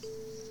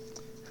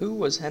Who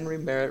was Henry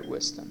Merritt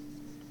Wriston?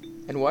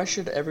 And why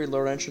should every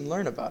Laurentian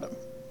learn about him?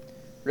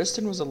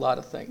 Wriston was a lot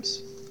of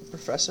things: a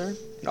professor,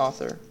 an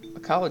author, a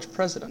college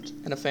president,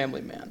 and a family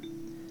man.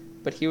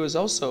 But he was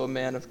also a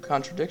man of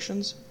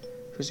contradictions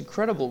whose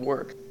incredible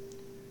work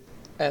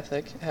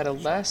ethic had a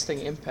lasting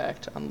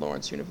impact on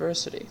Lawrence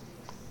University.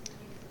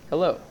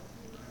 Hello,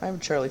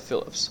 I'm Charlie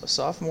Phillips, a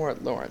sophomore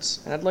at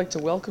Lawrence, and I'd like to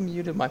welcome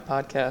you to my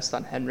podcast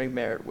on Henry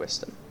Merritt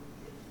Wriston.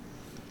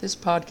 This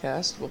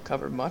podcast will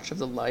cover much of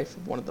the life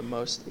of one of the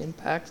most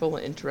impactful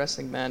and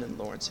interesting men in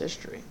Lawrence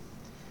history.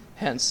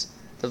 Hence,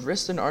 the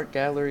Wriston Art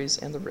Galleries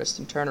and the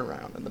Wriston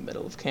Turnaround in the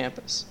middle of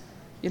campus.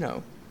 You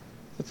know,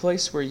 the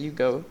place where you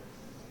go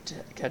to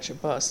catch a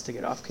bus to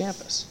get off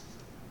campus.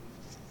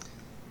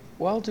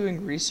 While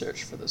doing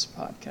research for this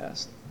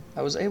podcast,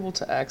 I was able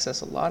to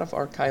access a lot of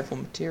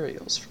archival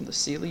materials from the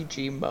Seeley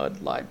G.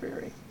 Mudd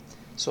Library,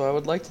 so I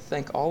would like to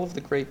thank all of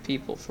the great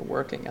people for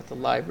working at the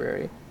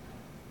library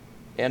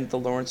and the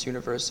Lawrence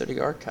University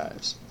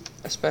Archives,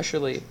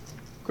 especially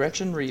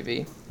Gretchen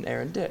Reevy and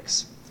Aaron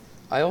Dix.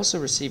 I also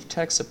received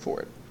tech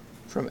support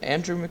from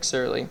Andrew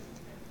McSurley,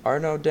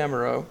 Arnaud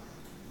Demereau,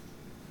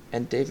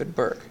 and David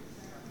Burke.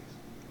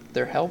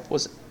 Their help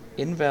was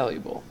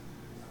invaluable,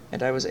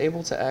 and I was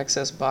able to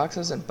access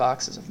boxes and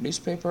boxes of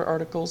newspaper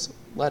articles,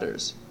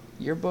 letters,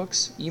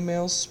 yearbooks,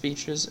 emails,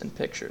 speeches, and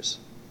pictures.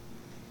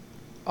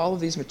 All of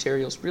these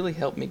materials really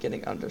helped me get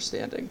an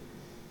understanding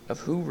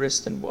of who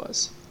Wriston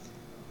was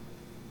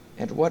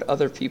and what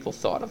other people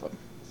thought of him.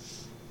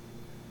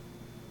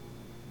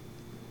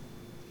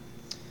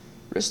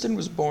 Wriston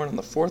was born on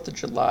the 4th of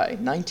July,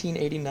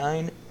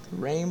 1989, in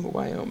Rame,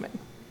 Wyoming.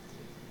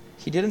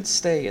 He didn't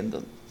stay in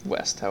the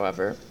West,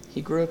 however.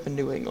 He grew up in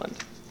New England.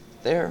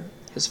 There,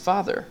 his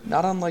father,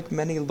 not unlike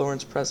many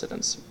Lawrence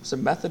presidents, was a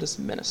Methodist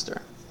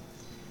minister.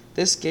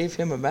 This gave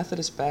him a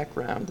Methodist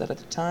background that at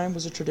the time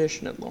was a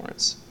tradition at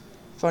Lawrence.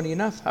 Funny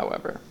enough,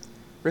 however,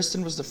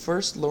 Wriston was the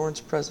first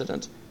Lawrence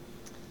president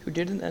who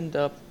didn't end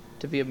up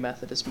to be a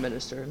Methodist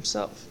minister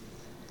himself.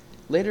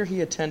 Later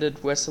he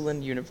attended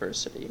Wesleyan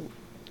University,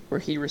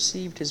 where he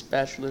received his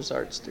bachelor's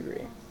arts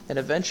degree, and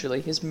eventually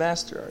his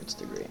master's arts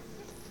degree.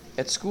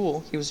 At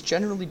school, he was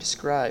generally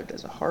described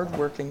as a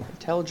hard-working,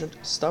 intelligent,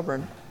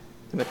 stubborn,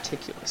 and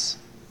meticulous.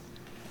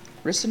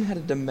 Wriston had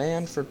a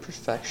demand for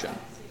perfection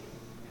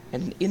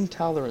and an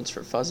intolerance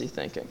for fuzzy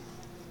thinking.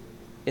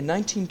 In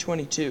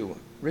 1922,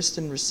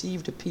 Wriston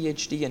received a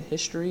PhD in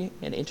History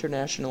and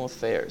International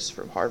Affairs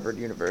from Harvard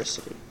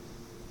University.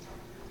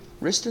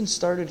 Wriston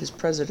started his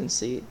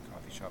presidency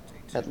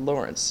at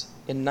Lawrence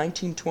in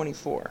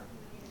 1924.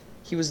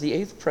 He was the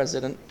 8th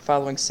president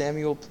following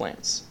Samuel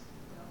Plants.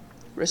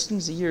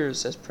 Wriston's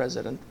years as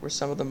president were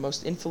some of the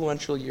most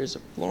influential years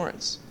of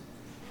Lawrence.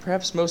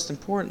 Perhaps most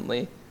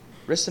importantly,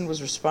 Wriston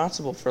was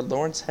responsible for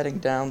Lawrence heading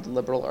down the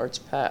liberal arts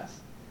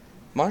path.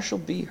 Marshall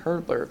B.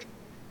 Herbert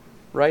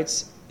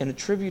writes in a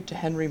tribute to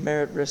Henry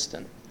Merritt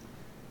Wriston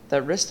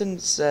that Wriston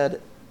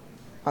said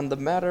on the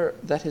matter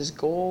that his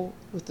goal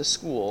with the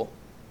school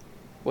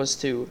was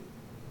to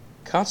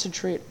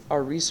concentrate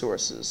our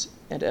resources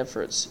and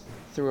efforts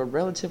through a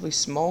relatively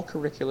small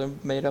curriculum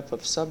made up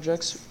of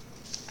subjects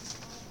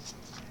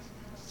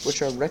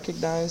which are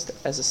recognized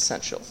as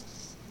essential.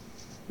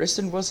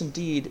 Wriston was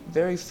indeed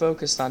very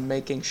focused on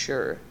making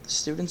sure the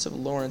students of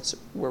Lawrence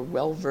were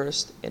well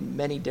versed in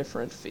many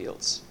different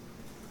fields.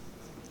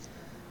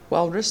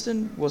 While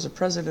Wriston was a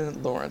president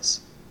at Lawrence,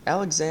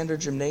 Alexander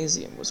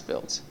Gymnasium was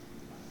built.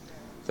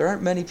 There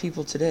aren't many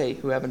people today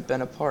who haven't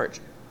been a part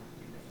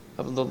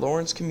of the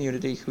Lawrence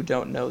community who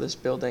don't know this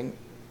building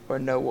or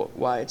know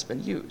why it's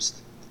been used.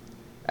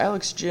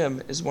 Alex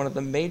Gym is one of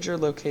the major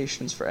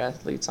locations for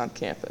athletes on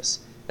campus,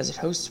 as it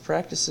hosts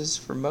practices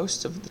for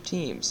most of the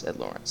teams at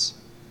Lawrence,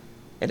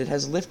 and it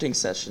has lifting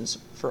sessions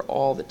for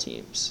all the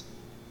teams.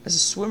 As a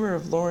swimmer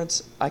of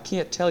Lawrence, I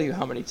can't tell you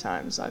how many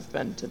times I've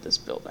been to this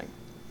building.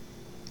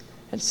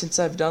 And since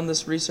I've done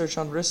this research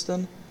on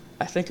Wriston,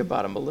 I think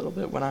about him a little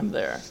bit when I'm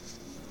there.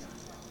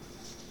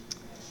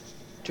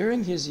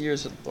 During his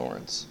years at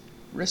Lawrence,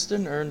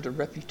 Wriston earned a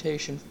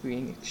reputation for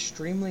being an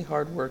extremely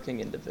hard-working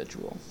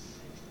individual.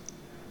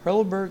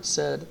 Hurlburt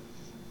said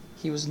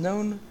he was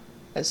known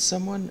as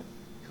someone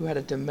who had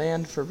a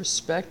demand for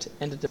respect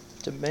and a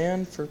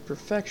demand for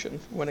perfection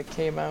when it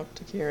came out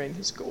to carrying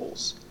his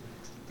goals.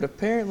 But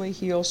apparently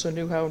he also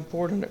knew how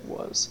important it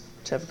was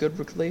to have good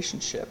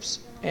relationships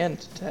and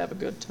to have a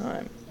good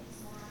time.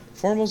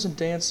 Formals and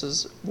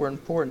dances were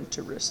important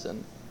to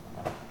Wriston,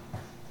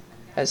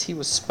 as he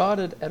was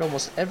spotted at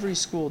almost every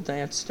school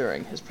dance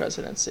during his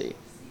presidency,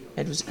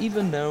 and was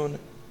even known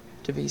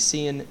to be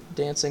seen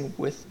dancing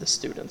with the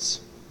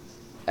students.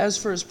 As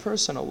for his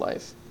personal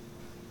life,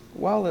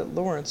 while at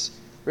Lawrence,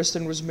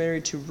 Wriston was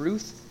married to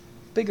Ruth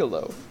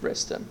Bigelow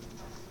Wriston,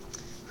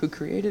 who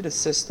created a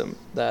system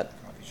that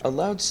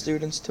allowed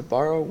students to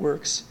borrow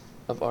works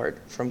of art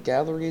from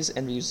galleries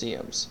and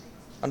museums.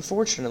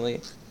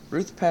 Unfortunately,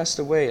 Ruth passed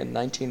away in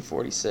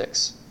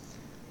 1946.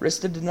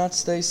 Wriston did not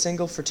stay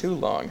single for too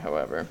long,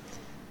 however,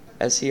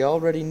 as he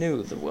already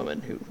knew the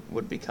woman who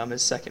would become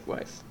his second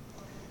wife.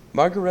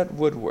 Margaret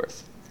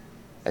Woodworth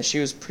as she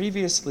was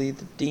previously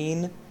the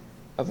Dean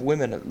of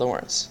Women at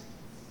Lawrence.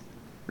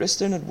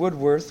 Wriston and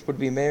Woodworth would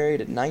be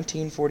married in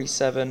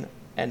 1947,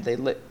 and they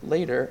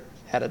later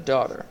had a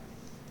daughter,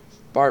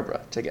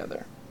 Barbara,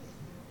 together.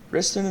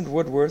 Wriston and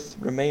Woodworth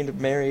remained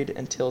married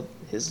until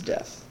his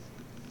death.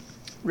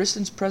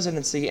 Wriston's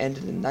presidency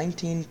ended in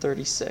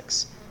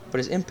 1936, but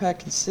his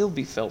impact can still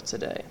be felt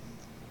today.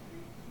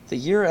 The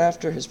year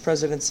after his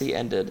presidency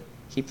ended,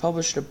 he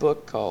published a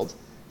book called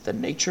The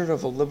Nature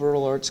of a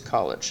Liberal Arts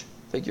College,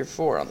 figure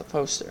 4 on the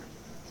poster.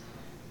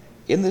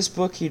 In this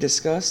book, he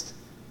discussed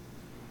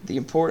the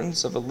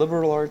importance of a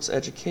liberal arts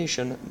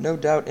education, no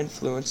doubt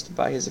influenced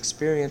by his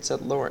experience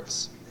at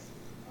Lawrence.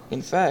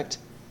 In fact,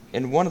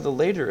 in one of the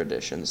later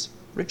editions,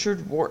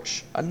 Richard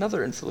Warsh,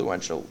 another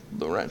influential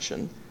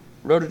Laurentian,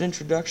 wrote an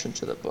introduction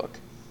to the book.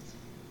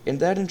 In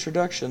that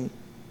introduction,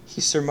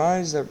 he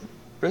surmised that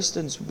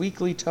Wriston's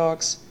weekly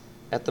talks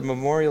at the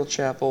Memorial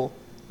Chapel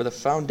were the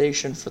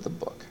foundation for the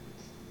book.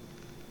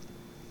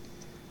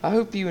 I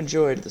hope you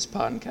enjoyed this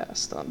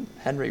podcast on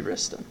Henry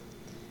Wriston,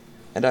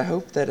 and I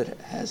hope that it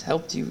has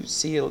helped you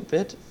see a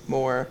bit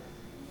more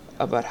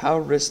about how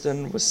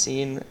Wriston was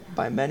seen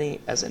by many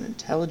as an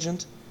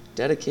intelligent,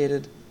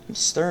 dedicated, and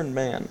stern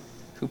man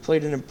who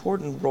played an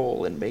important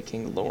role in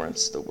making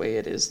Lawrence the way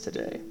it is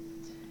today.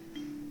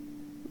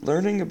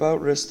 Learning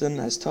about Wriston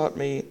has taught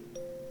me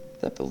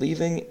that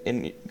believing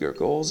in your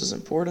goals is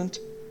important,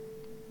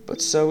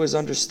 but so is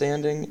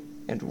understanding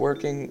and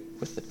working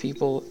with the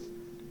people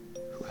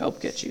who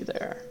help get you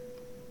there.